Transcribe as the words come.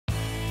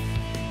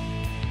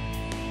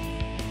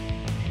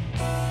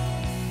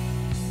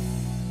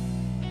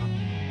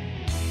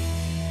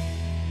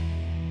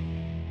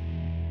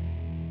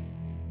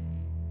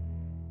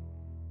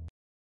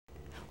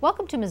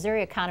Welcome to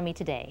Missouri Economy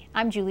Today.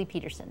 I'm Julie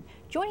Peterson.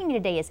 Joining me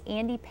today is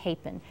Andy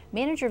Papen,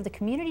 Manager of the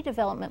Community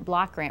Development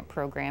Block Grant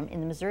Program in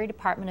the Missouri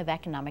Department of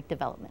Economic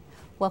Development.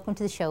 Welcome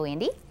to the show,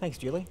 Andy. Thanks,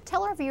 Julie.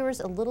 Tell our viewers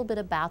a little bit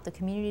about the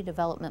Community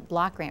Development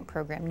Block Grant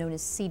Program known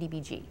as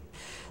CDBG.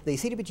 The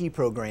CDBG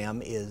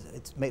program is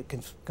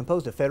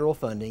composed of federal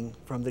funding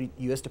from the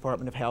U.S.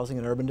 Department of Housing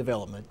and Urban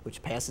Development,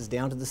 which passes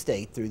down to the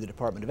state through the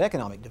Department of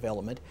Economic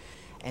Development,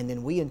 and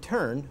then we in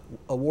turn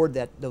award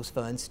those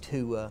funds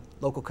to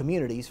local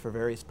communities for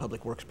various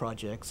public works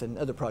projects and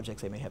other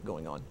projects they may have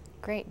going on.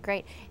 Great,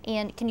 great.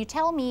 And can you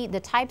tell me the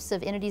types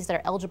of entities that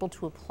are eligible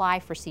to apply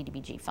for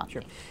CDBG funding?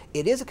 Sure.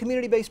 It is a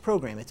community-based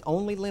program. It's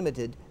only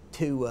limited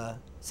to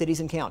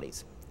cities and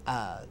counties.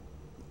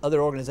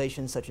 Other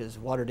organizations such as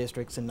water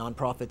districts and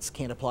nonprofits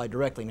can't apply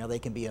directly. Now they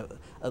can be, a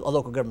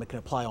local government can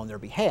apply on their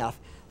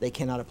behalf. They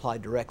cannot apply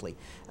directly.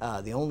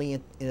 The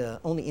only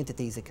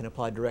entities that can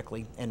apply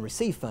directly and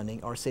receive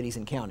funding are cities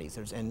and counties.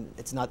 And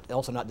it's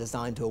also not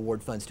designed to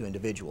award funds to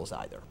individuals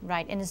either.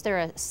 Right, and is there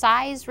a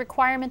size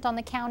requirement on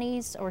the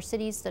counties or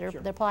cities that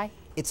that apply?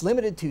 It's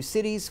limited to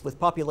cities with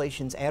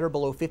populations at or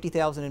below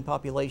 50,000 in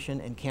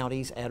population and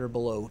counties at or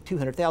below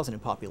 200,000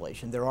 in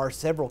population. There are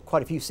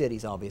quite a few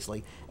cities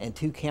obviously, and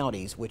 2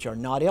 counties which are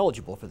not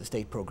eligible for the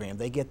state program.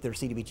 They get their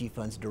CDBG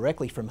funds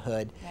directly from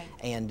HUD, right,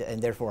 and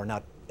therefore are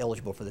not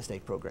eligible for the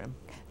state program.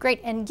 Great,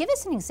 and give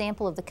us an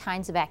example of the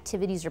kinds of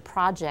activities or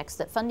projects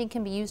that funding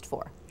can be used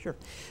for. Sure.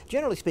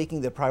 Generally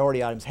speaking, the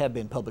priority items have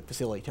been public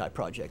facility type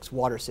projects,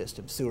 water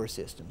systems, sewer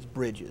systems,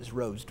 bridges,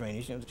 roads,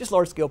 drainage, just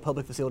large scale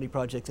public facility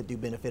projects that do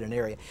benefit an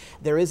area.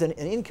 There is an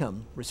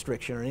income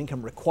restriction, or an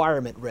income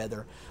requirement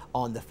rather,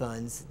 on the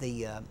funds.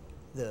 At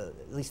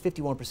least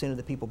 51% of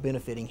the people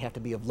benefiting have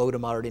to be of low to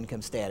moderate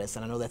income status,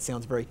 and I know that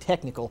sounds very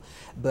technical,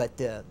 but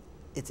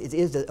it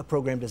is a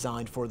program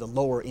designed for the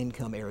lower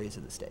income areas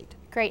of the state.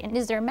 Great, and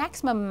is there a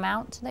maximum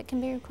amount that can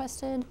be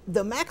requested?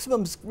 The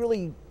maximums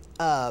really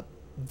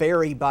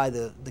vary by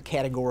the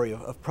category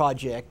of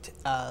project.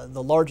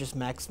 The largest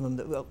maximum,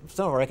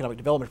 some of our economic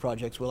development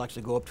projects will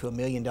actually go up to $1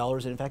 million,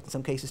 and in fact in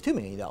some cases $2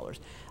 million,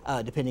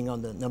 depending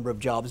on the number of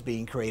jobs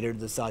being created or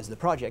the size of the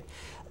project.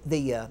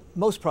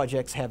 Most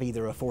projects have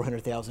either a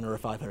 $400,000 or a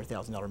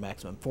 $500,000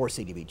 maximum for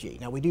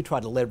CDBG. Now we do try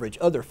to leverage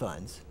other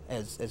funds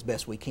as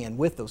best we can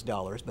with those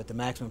dollars, but the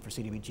maximum for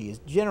CDBG is,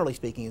 generally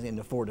speaking, is in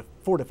the $400,000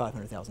 to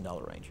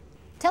 $500,000 range.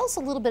 Tell us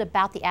a little bit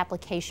about the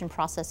application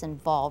process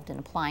involved in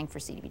applying for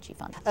CDBG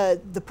funding.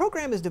 The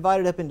program is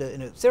divided up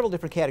into several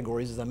different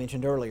categories, as I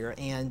mentioned earlier,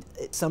 and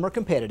some are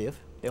competitive.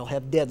 They'll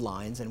have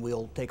deadlines, and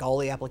we'll take all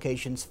the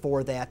applications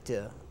for that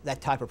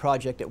type of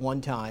project at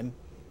one time,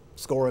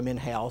 score them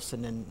in-house,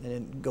 and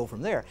then go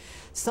from there.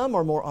 Some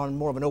are on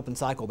more of an open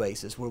cycle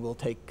basis, where we'll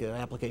take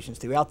applications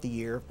throughout the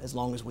year as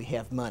long as we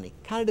have money.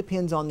 Kind of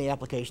depends on the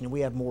application, and we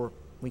have more.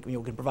 We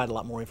can provide a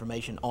lot more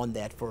information on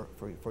that for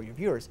your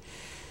viewers.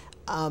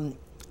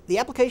 The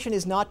application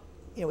is not,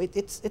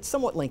 it's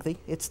somewhat lengthy.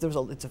 It's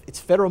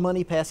federal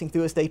money passing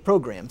through a state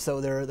program, so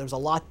there's a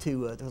lot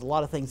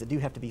of things that do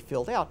have to be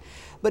filled out,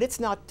 but it's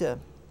not a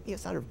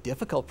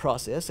difficult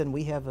process, and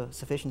we have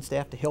sufficient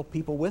staff to help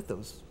people with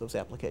those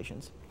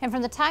applications. And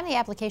from the time the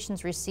application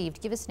is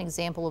received, give us an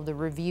example of the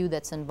review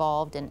that's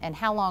involved and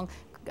how long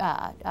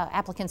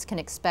applicants can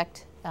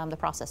expect the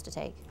process to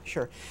take.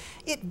 Sure.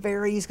 It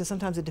varies because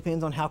sometimes it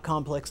depends on how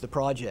complex the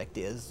project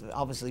is.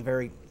 Obviously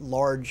very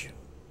large,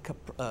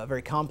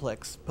 very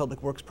complex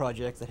public works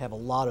projects that have a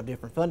lot of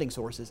different funding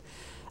sources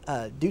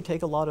do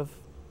take a lot of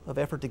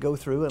effort to go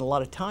through and a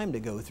lot of time to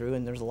go through,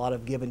 and there's a lot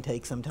of give and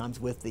take sometimes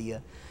with the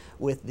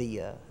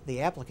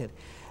applicant.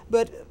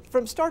 But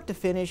from start to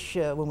finish,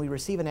 when we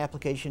receive an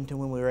application to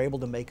when we're able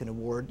to make an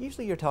award,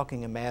 usually you're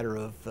talking a matter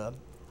of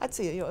I'd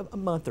say a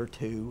month or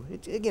 2.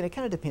 Again, it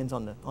kind of depends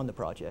on the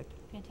project.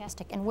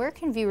 Fantastic. And where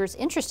can viewers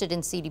interested in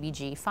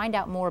CDBG find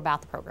out more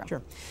about the program?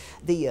 Sure.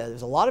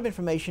 There's a lot of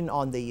information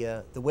on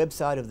the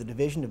website of the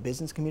Division of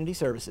Business Community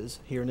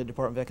Services here in the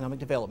Department of Economic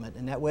Development,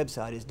 and that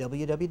website is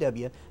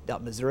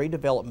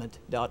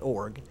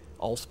www.missouridevelopment.org,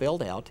 all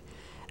spelled out.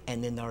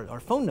 And then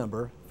our phone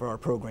number for our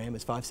program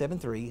is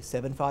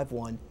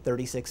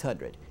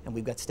 573-751-3600. And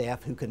we've got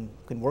staff who can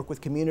work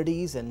with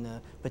communities and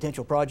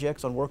potential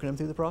projects on working them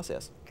through the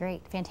process.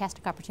 Great.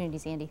 Fantastic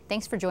opportunities, Andy.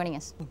 Thanks for joining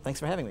us.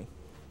 Thanks for having me.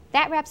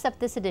 That wraps up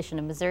this edition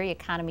of Missouri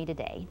Economy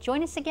Today.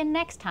 Join us again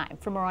next time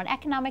for more on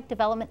economic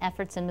development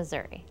efforts in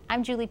Missouri.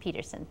 I'm Julie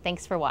Peterson.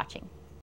 Thanks for watching.